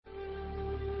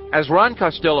As Ron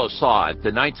Costello saw it,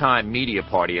 the nighttime media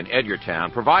party in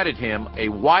Edgartown provided him a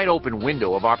wide-open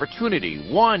window of opportunity,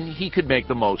 one he could make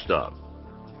the most of.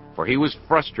 For he was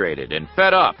frustrated and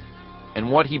fed up,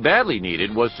 and what he badly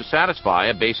needed was to satisfy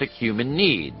a basic human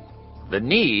need, the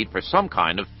need for some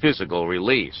kind of physical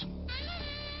release.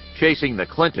 Chasing the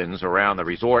Clintons around the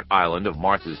resort island of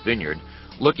Martha's Vineyard,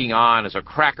 looking on as a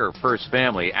cracker first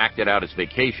family acted out its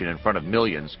vacation in front of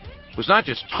millions, was not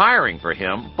just tiring for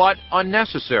him, but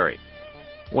unnecessary.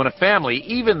 When a family,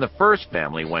 even the first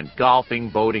family, went golfing,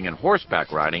 boating, and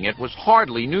horseback riding, it was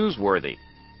hardly newsworthy.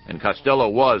 And Costello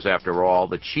was, after all,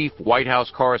 the chief White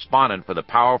House correspondent for the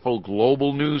powerful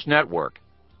global news network.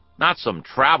 Not some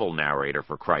travel narrator,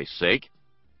 for Christ's sake.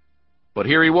 But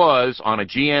here he was, on a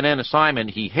GNN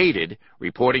assignment he hated,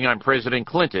 reporting on President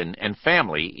Clinton and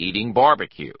family eating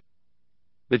barbecue.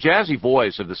 The jazzy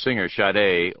voice of the singer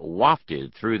Sade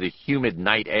wafted through the humid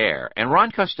night air, and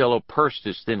Ron Costello pursed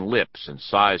his thin lips and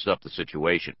sized up the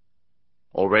situation.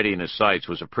 Already in his sights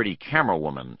was a pretty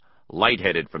camerawoman,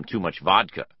 lightheaded from too much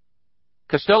vodka.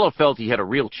 Costello felt he had a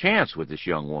real chance with this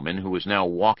young woman who was now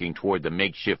walking toward the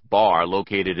makeshift bar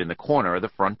located in the corner of the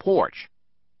front porch.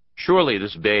 Surely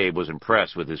this babe was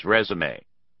impressed with his resume.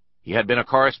 He had been a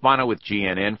correspondent with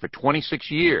GNN for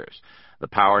 26 years. The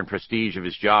power and prestige of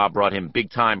his job brought him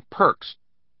big-time perks,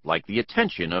 like the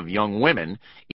attention of young women,